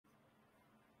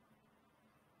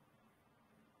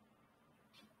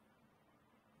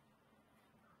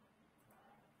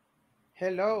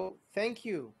Hello, thank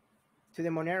you to the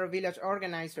Monero village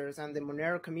organizers and the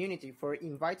Monero community for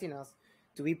inviting us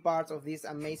to be part of this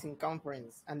amazing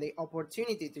conference and the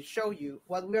opportunity to show you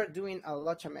what we are doing at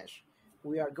Locha Mesh.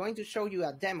 We are going to show you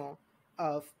a demo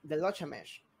of the Locha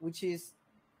Mesh, which is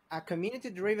a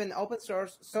community-driven open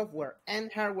source software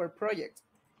and hardware project.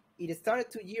 It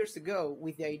started 2 years ago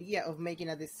with the idea of making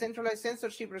a decentralized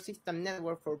censorship-resistant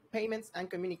network for payments and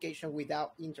communication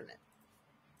without internet.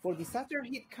 For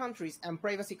disaster-hit countries and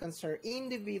privacy-concerned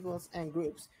individuals and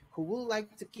groups who would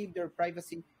like to keep their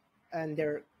privacy and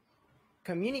their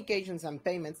communications and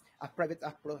payments as private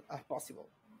as possible.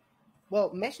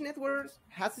 Well, mesh networks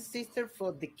has existed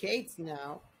for decades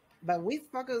now, but we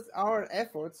focus our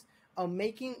efforts on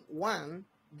making one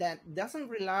that doesn't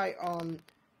rely on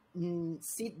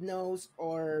seed nodes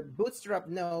or bootstrap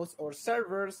nodes or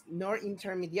servers nor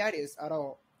intermediaries at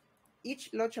all. Each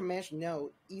Locha mesh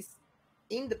node is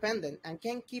independent and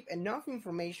can keep enough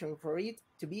information for it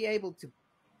to be able to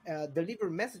deliver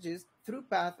messages through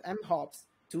paths and hops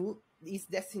to its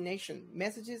destination,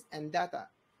 messages and data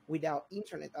without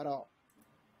internet at all.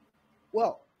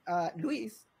 Well,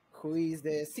 Luis, who is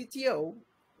the CTO,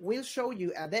 will show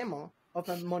you a demo of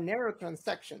a Monero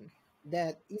transaction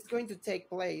that is going to take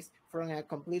place from a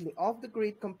completely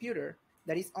off-the-grid computer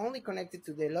that is only connected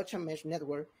to the Locha Mesh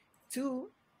network to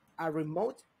a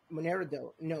remote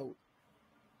Monero node.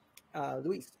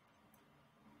 Luis.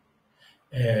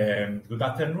 Good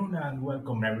afternoon and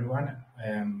welcome everyone.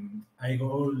 I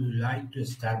would like to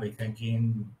start by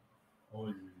thanking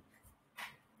all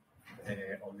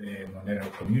the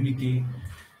Monero community,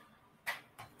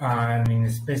 and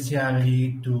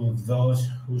especially to those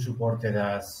who supported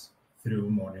us through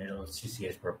Monero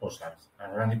CCS proposals.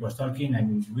 As Randy was talking,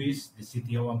 I'm Luis, the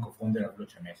CTO and co-founder of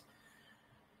Locha Mesh.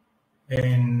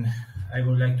 And I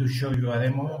would like to show you a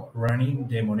demo running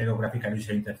the Monero graphical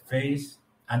user interface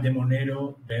and the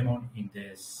Monero daemon in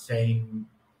the same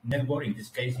network, in this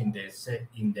case in the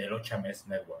Locha Mesh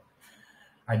network.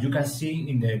 As you can see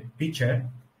in the picture,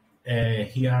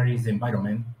 here is the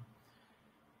environment.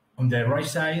 On the right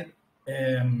side,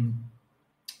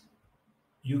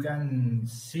 you can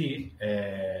see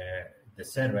the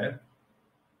server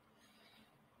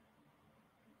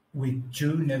with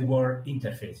two network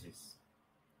interfaces.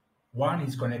 One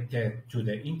is connected to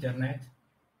the internet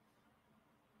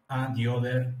and the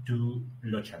other to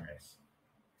Locha Mesh.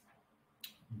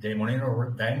 The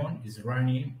Monero daemon is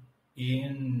running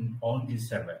on this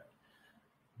server.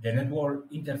 The network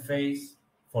interface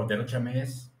for the Locha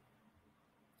Mesh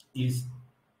is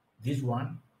this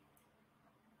one.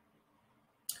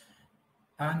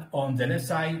 And on the left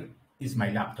side is my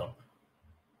laptop,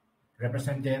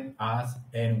 represented as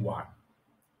N1,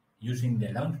 using the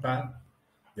launchpad.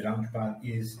 The launchpad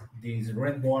is this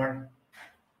red bar,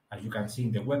 as you can see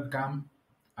in the webcam,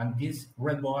 and this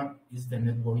red bar is the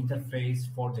network interface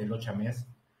for the Locha Mesh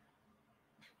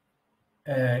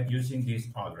using this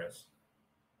address.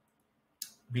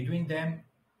 Between them,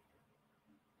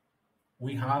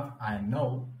 we have a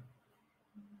node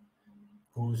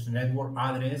whose network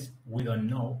address we don't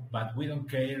know, but we don't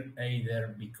care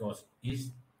either because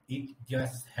it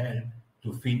just helps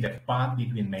to fit the path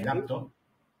between my laptop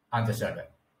and the server.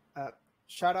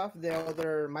 Shut off the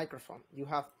other microphone. You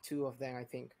have two of them, I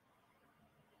think.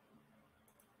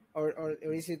 Or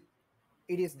is it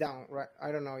is down, right?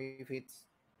 I don't know if it's...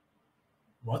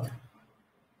 What?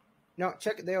 No,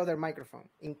 check the other microphone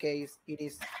in case it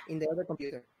is in the other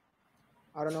computer.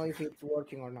 I don't know if it's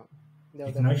working or not.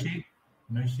 It's noisy?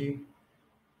 Noisy?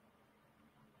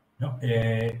 No,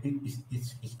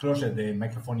 it's closer, the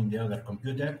microphone in the other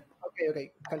computer.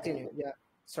 Okay, continue. Yeah,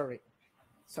 sorry.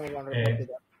 Someone reported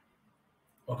that.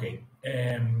 Okay.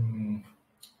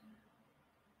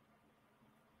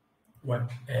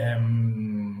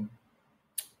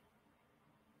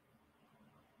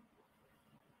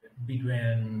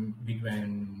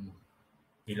 Between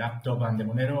the laptop and the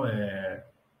Monero,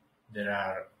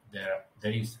 there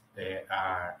is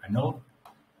a node,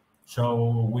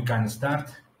 so we can start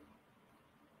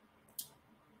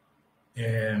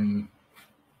with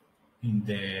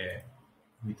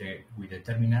the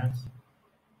terminals.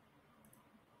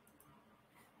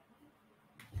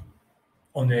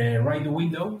 On the right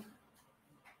window,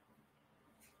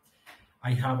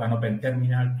 I have an open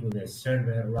terminal to the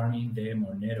server running the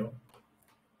Monero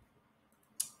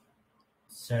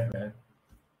server,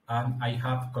 and I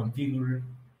have configured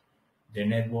the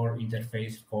network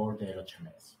interface for the Locha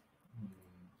Mesh.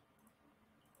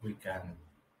 We can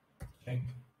check.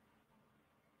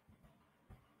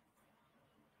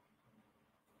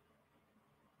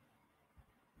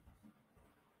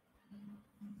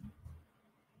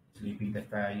 sleep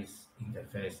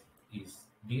interface is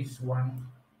this one,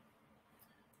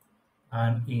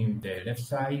 and in the left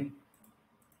side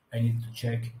I need to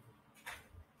check,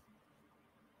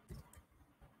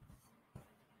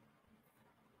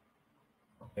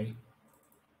 okay,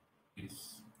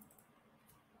 is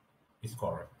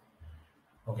correct.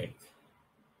 Okay,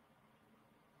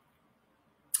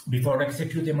 before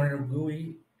execute the Monero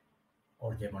GUI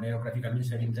or the Monero graphical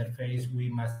user interface, we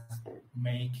must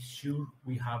make sure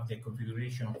we have the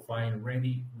configuration file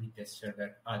ready with the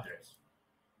server address.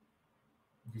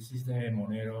 This is the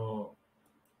Monero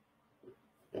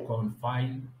conf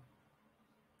file.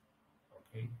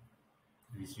 Okay,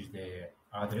 this is the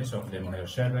address of the Monero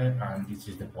server, and this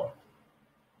is the port.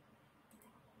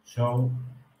 So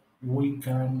we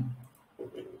can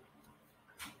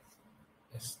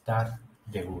start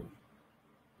the GUI.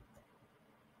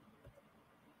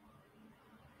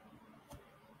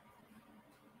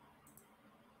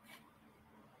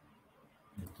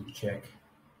 Need to check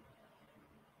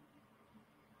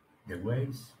the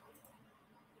waves.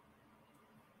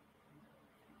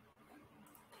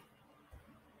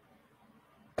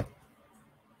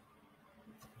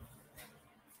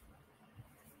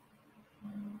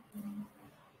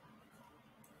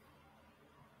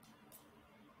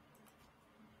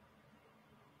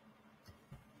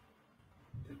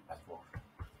 The password.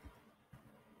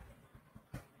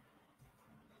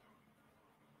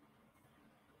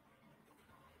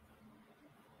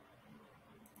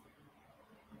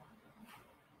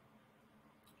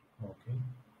 Okay.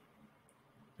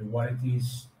 The wallet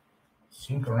is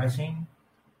synchronizing.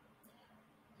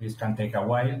 This can take a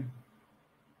while.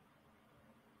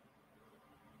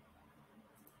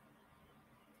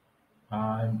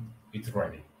 And it's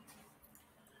ready.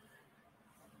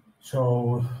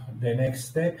 So the next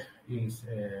step is,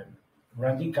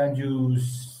 Randy, can you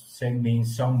send me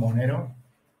some Monero,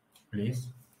 please?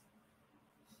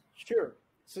 Sure.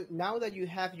 So now that you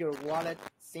have your wallet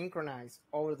synchronized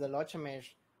over the Locha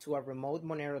mesh to a remote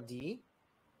Monero D,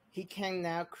 he can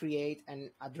now create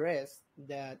an address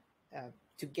that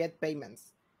to get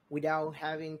payments without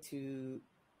having to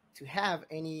have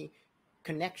any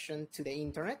connection to the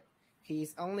internet. He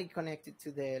is only connected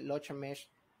to the Locha mesh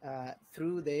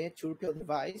through the Turpio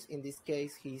device. In this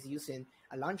case, he's using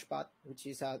a Launchpad, which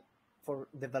is for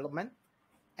development.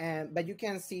 But you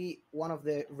can see one of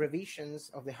the revisions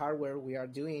of the hardware we are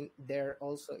doing there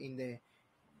also in the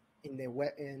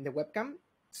webcam.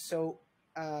 So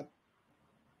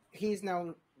he is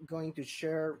now going to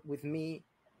share with me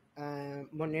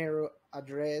Monero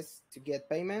address to get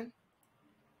payment.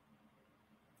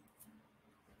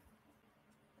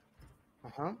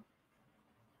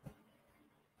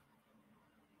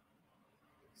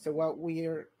 So what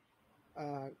we're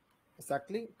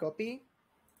exactly copy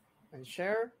and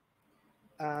share.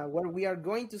 What we are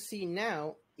going to see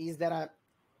now is that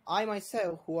I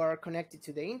myself, who are connected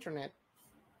to the internet,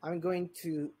 I'm going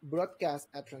to broadcast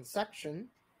a transaction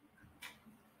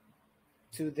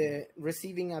to the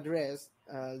receiving address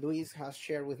Luis has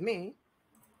shared with me.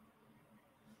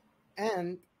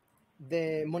 And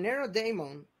the Monero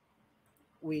daemon,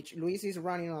 which Luis is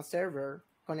running on a server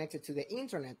connected to the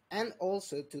internet and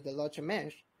also to the Locha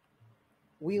mesh,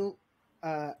 will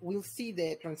see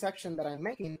the transaction that I'm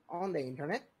making on the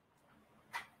internet.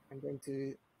 I'm going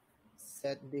to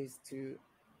set this to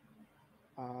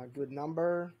a good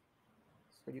number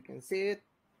so you can see it.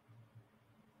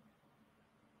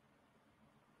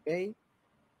 Okay,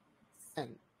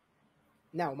 send.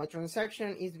 Now my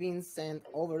transaction is being sent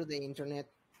over the internet.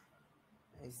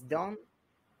 It's done.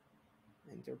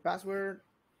 Enter password.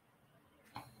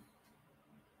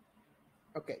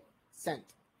 Okay, sent.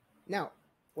 Now,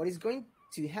 what is going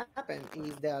to happen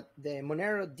is that the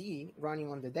Monero D running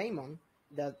on the daemon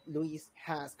that Luis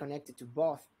has connected to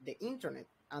both the internet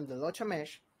and the Locha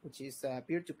mesh, which is a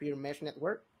peer-to-peer mesh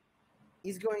network,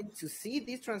 is going to see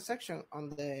this transaction on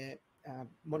the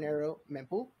Monero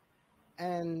mempool,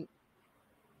 and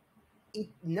it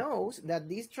knows that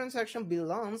this transaction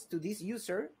belongs to this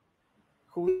user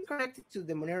who is connected to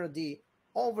the Monero D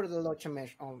over the Locha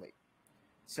mesh only.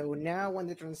 So now when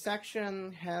the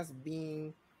transaction has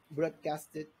been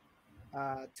broadcasted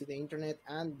to the internet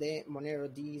and the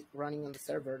Monero D running on the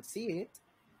server see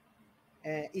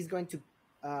it, is going to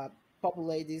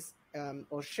populate this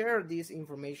or share this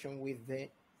information with the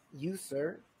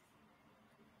user.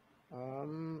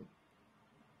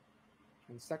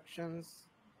 Transactions,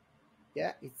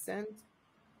 yeah, it's sent.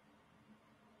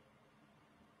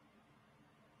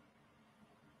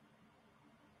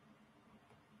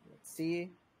 Let's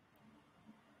see.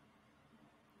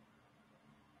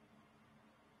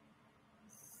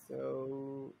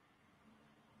 So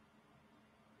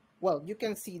well, you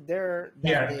can see there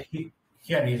that Here, the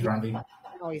here is yeah, Randy.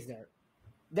 now is there.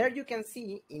 There you can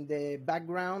see in the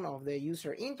background of the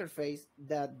user interface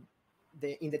that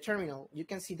in the terminal, you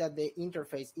can see that the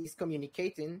interface is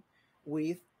communicating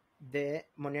with the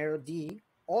Monero D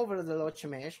over the Locha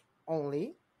mesh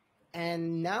only.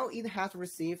 And now it has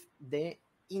received the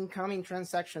incoming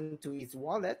transaction to its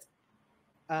wallet.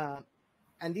 Uh,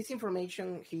 and this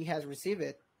information he has received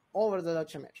it over the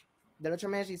Locha mesh. The Locha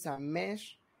mesh is a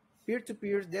mesh,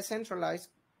 peer-to-peer decentralized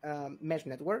mesh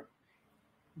network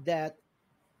that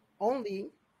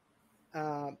only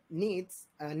needs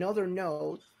another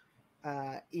node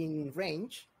in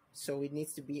range. So it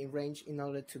needs to be in range in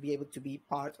order to be able to be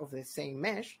part of the same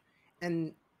mesh.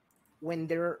 And when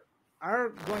there are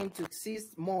going to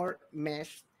exist more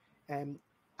mesh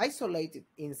isolated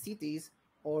in cities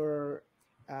or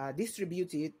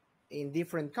distributed in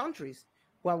different countries,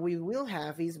 what we will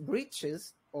have is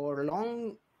bridges or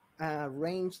long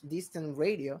range distant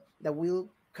radio that will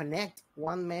connect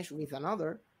one mesh with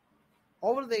another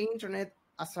over the internet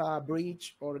as a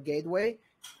bridge or gateway,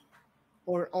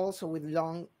 or also with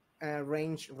long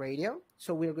range radio.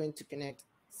 So we're going to connect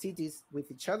cities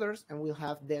with each others, and we'll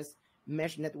have this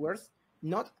mesh networks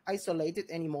not isolated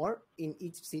anymore in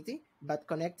each city, but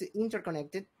connected,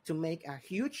 interconnected to make a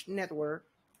huge network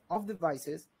of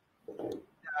devices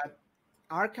that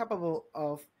are capable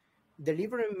of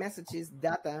delivering messages,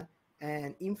 data,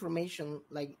 and information,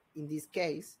 like in this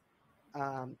case,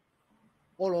 um,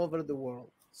 all over the world.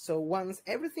 So once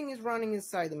everything is running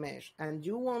inside the mesh, and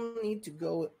you won't need to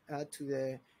go to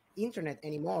the internet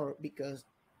anymore, because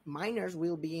miners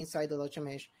will be inside the Locha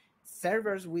mesh,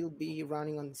 servers will be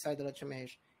running on inside the Locha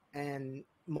mesh, and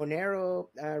Monero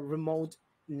remote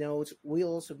nodes will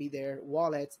also be there,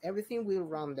 wallets, everything will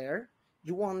run there.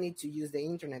 You won't need to use the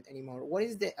internet anymore. What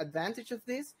is the advantage of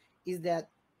this? Is that,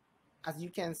 as you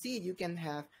can see, you can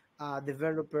have a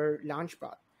developer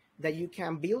launchpad that you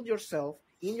can build yourself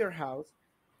in your house,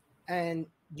 and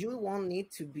you won't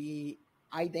need to be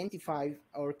identified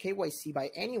or KYC by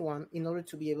anyone in order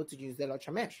to be able to use the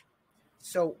Locha mesh.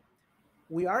 So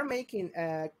we are making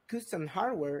a custom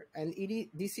hardware, and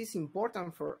this is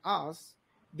important for us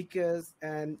because,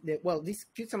 this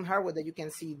custom hardware that you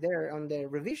can see there on the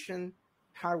revision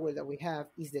hardware that we have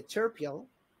is the Terpial,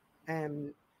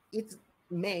 and it's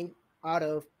made out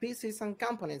of pieces and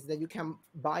components that you can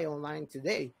buy online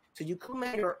today. So you could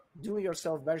make your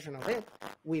do-yourself version of it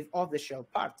with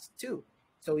off-the-shelf parts too.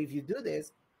 So if you do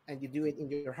this and you do it in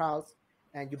your house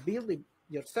and you build it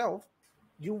yourself,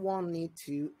 you won't need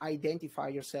to identify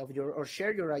yourself or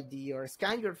share your ID or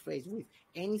scan your face with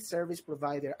any service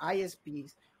provider,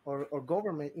 ISPs, or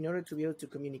government in order to be able to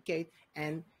communicate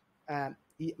and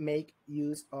make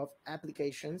use of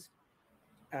applications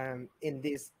in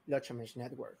this Locha mesh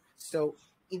network. So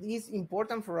it is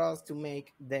important for us to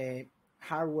make the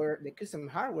hardware, the custom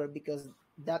hardware, because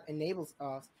that enables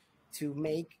us to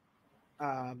make,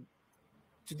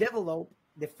 to develop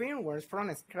the firmwares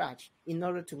from scratch in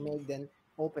order to make them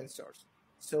open source.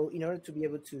 So in order to be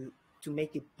able to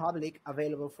make it public,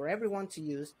 available for everyone to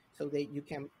use, so that you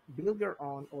can build your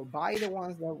own or buy the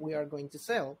ones that we are going to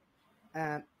sell,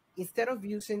 instead of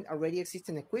using already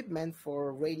existing equipment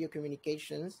for radio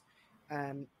communications,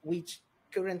 which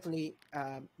currently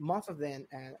most of them,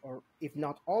 or if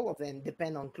not all of them,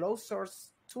 depend on closed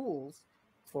source tools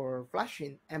for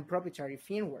flashing and proprietary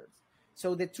firmwares.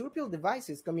 So the Turpial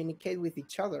devices communicate with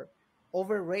each other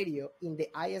over radio in the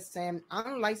ISM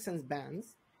unlicensed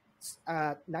bands,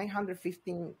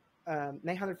 915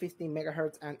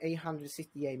 megahertz and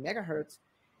 868 megahertz.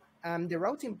 The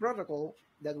routing protocol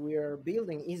that we are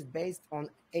building is based on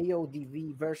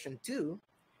AODV version 2,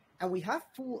 and we have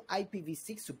full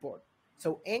IPv6 support.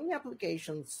 So any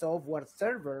application software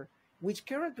server, which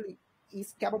currently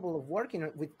is capable of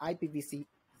working with IPv6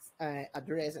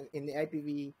 address in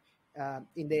the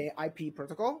in the IP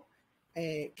protocol,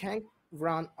 can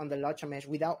run on the Locha mesh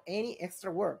without any extra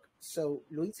work. So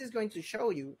Luis is going to show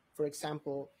you, for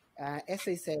example,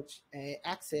 SSH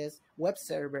access, web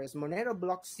servers, Monero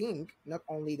block sync. Not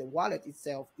only the wallet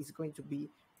itself is going to be,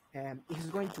 is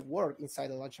going to work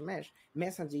inside the Locha mesh.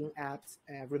 Messaging apps,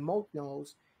 remote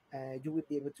nodes, you will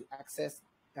be able to access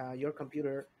your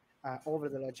computer over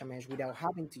the Locha mesh without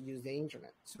having to use the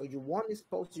internet. So you won't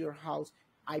expose your house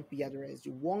IP address.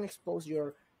 You won't expose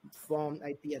your phone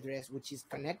IP address, which is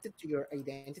connected to your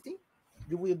identity.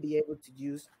 You will be able to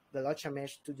use the Locha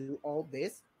mesh to do all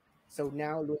this. So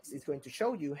now Luis is going to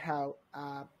show you how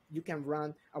you can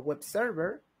run a web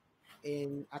server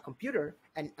in a computer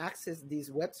and access this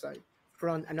website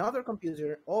from another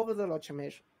computer over the Locha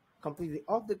mesh, completely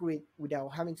off the grid, without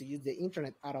having to use the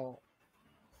internet at all.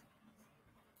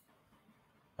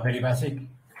 a very basic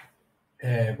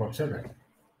web server.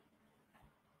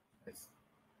 It's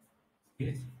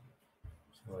easy.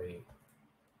 So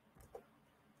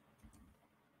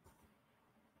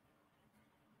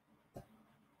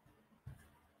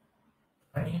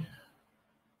running,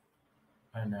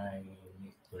 and I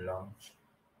need to launch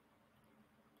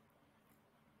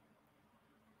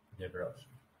the browser.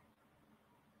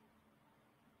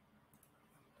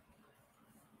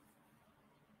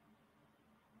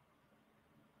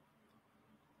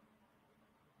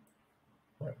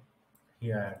 Well,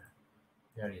 here,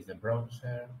 here is the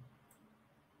browser.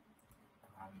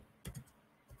 Um,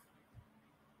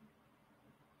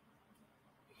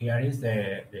 here is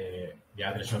the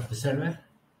address of the server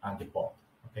and the port.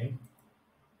 Okay.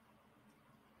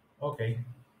 Okay.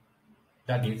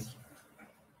 That is.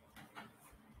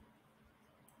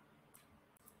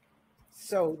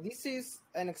 So this is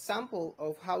an example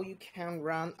of how you can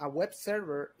run a web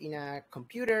server in a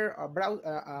computer,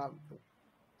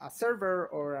 a server,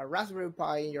 or a Raspberry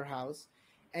Pi in your house,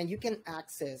 and you can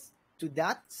access to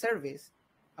that service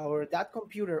or that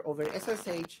computer over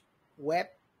SSH, web,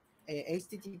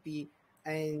 HTTP,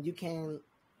 and you can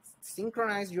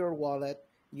synchronize your wallet.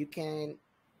 You can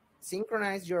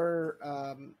synchronize your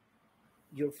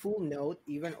full node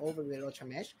even over the Locha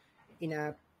mesh in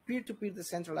a peer-to-peer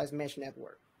decentralized mesh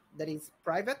network that is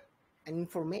private, and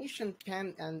information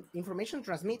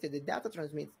transmitted, the data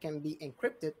transmitted can be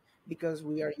encrypted because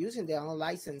we are using the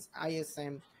unlicensed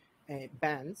ISM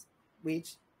bands,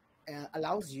 which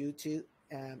allows you to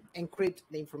encrypt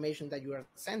the information that you are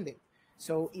sending.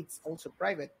 So it's also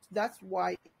private. That's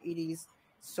why it is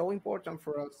so important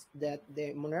for us that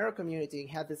the Monero community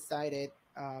has decided,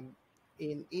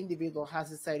 individual has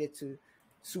decided to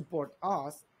support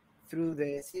us through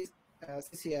the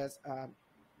CCS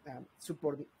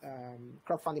support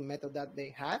crowdfunding method that they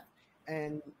have.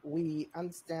 And we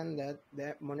understand that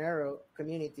the Monero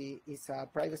community is a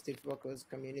privacy-focused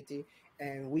community,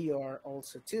 and we are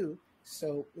also too.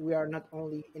 So we are not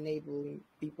only enabling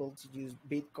people to use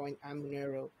Bitcoin and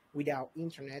Monero without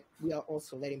internet, we are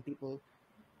also letting people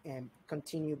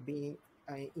continue being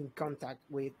in contact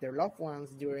with their loved ones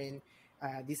during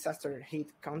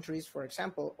disaster-hit countries, for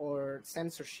example, or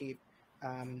censorship,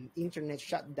 internet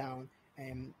shutdown,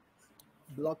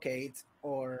 blockades,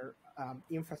 or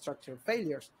infrastructure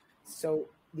failures. So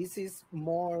this is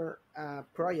more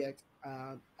project,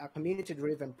 a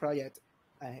community-driven project,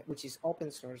 which is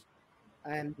open source,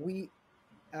 and we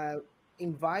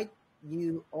invite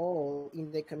you all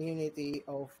in the community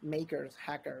of makers,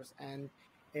 hackers, and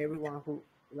everyone who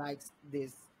likes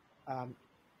this,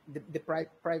 the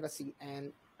privacy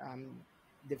and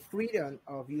the freedom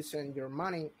of using your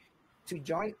money, to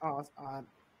join us on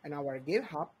our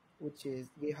GitHub, which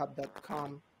is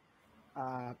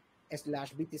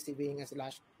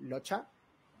github.com/btcbeing/locha,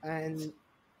 and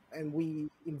we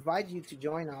invite you to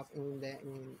join us in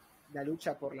la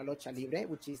lucha por la locha libre,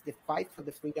 which is the fight for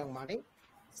the freedom money.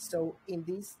 So in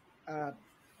this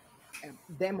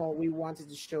demo, we wanted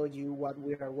to show you what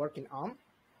we are working on.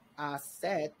 As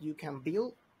said, you can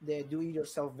build the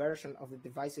do-it-yourself version of the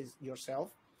devices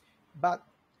yourself, but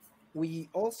we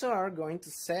also are going to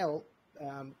sell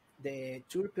the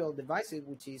Turpil devices,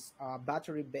 which is a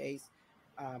battery-based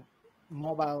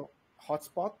mobile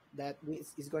hotspot that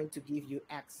is going to give you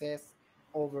access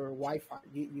over Wi-Fi.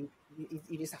 It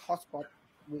is a hotspot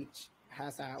which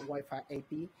has a Wi-Fi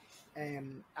AP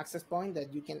access point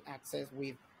that you can access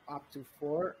with up to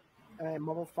 4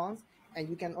 mobile phones, and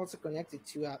you can also connect it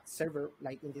to a server,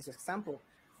 like in this example,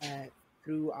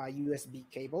 through a USB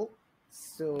cable.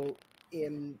 So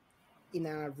in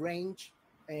a range,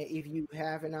 if you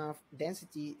have enough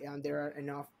density and there are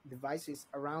enough devices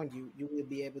around you, you will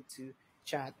be able to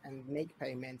chat and make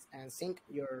payments and sync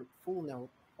your full node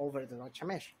over the Locha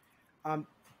mesh.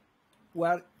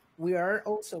 What we are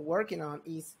also working on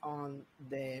is on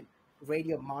the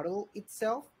radio model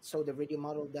itself. So the radio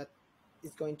model that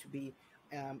is going to be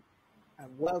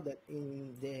welded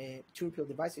in the Turpil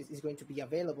devices is going to be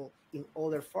available in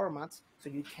other formats. So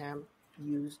you can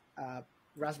use a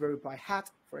Raspberry Pi hat,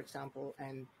 for example,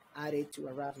 and add it to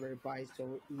a Raspberry Pi,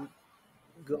 so it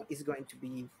is going to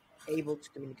be able to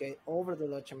communicate over the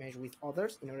Locha mesh with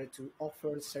others in order to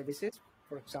offer services,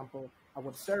 for example, a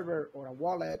web server or a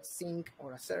wallet sync,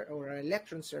 or an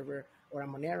Electron server, or a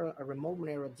Monero, a remote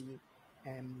Monero D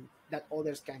that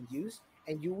others can use,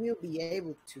 and you will be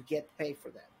able to get paid for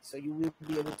that. So you will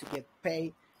be able to get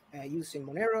paid using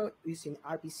Monero, using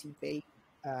RPC Pay,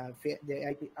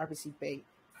 the RPC Pay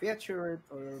feature,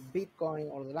 or Bitcoin,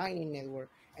 or the Lightning Network,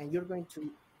 and you're going to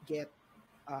get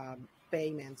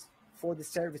payments for the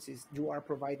services you are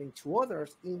providing to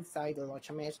others inside the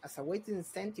Locha Mesh as a way to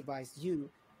incentivize you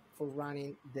for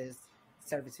running these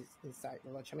services inside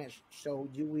the Locha Mesh. So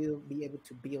you will be able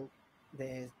to build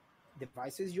the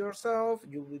devices yourself,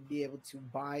 you will be able to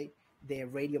buy the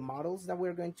radio models that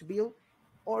we're going to build,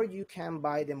 or you can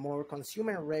buy the more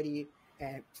consumer ready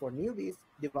for newbies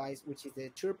device, which is the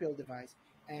Turpil device.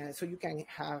 And so you can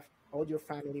have all your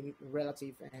family,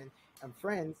 relative, and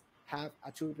friends have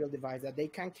a Turpil device that they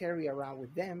can carry around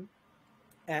with them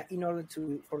in order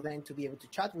for them to be able to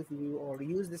chat with you or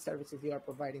use the services you are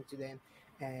providing to them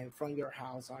from your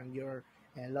house on your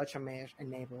Locha Mesh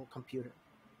enabled computer.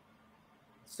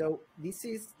 So this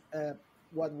is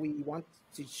what we want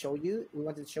to show you. We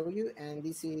wanted to show you, and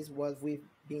this is what we've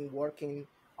been working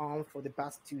on for the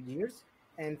past 2 years.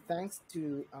 And thanks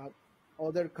to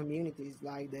other communities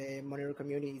like the Monero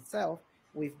community itself,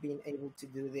 we've been able to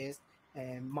do this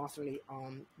mostly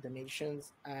on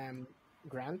donations and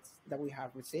grants that we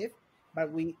have received.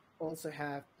 But we also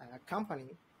have a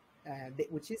company,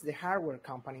 which is the hardware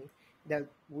company, that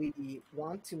we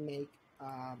want to make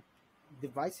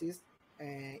devices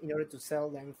in order to sell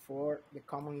them for the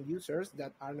common users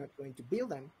that are not going to build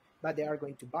them, but they are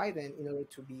going to buy them in order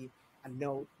to be a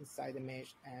node inside the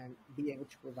mesh and be able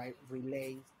to provide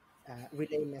relay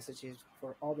messages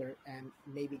for other and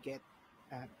maybe get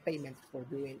payments for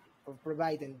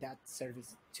providing that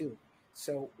service too.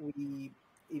 So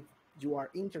if you are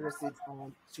interested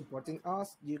on supporting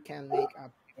us, you can make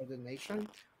a donation,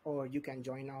 or you can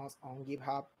join us on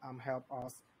GitHub and help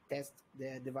us test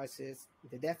the devices,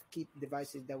 the dev kit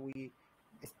devices that we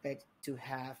expect to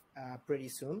have pretty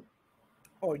soon,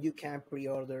 or you can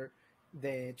pre-order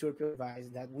the Turpio device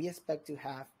that we expect to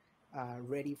have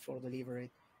ready for delivery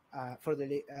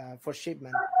for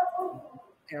shipment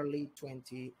early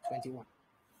 2021.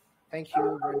 Thank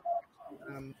you very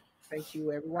much. Thank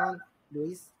you, everyone.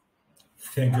 Luis.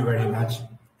 Thank you very much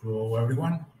to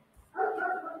everyone.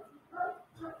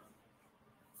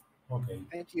 Okay.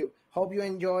 Thank you. Hope you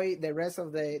enjoy the rest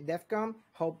of the DEFCON.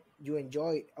 Hope you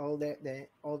enjoy all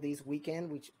this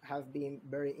weekend, which has been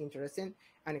very interesting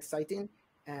and exciting.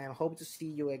 And hope to see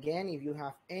you again. If you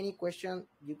have any question,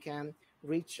 you can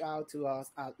reach out to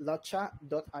us at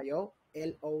locha.io,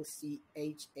 LOCHA.io,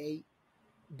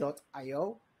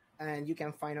 and you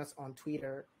can find us on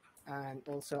Twitter and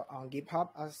also on GitHub.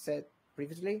 As said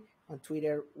previously, on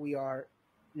Twitter we are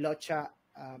locha_io.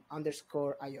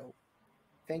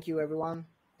 Thank you, everyone.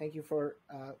 Thank you for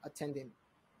attending.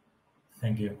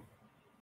 Thank you.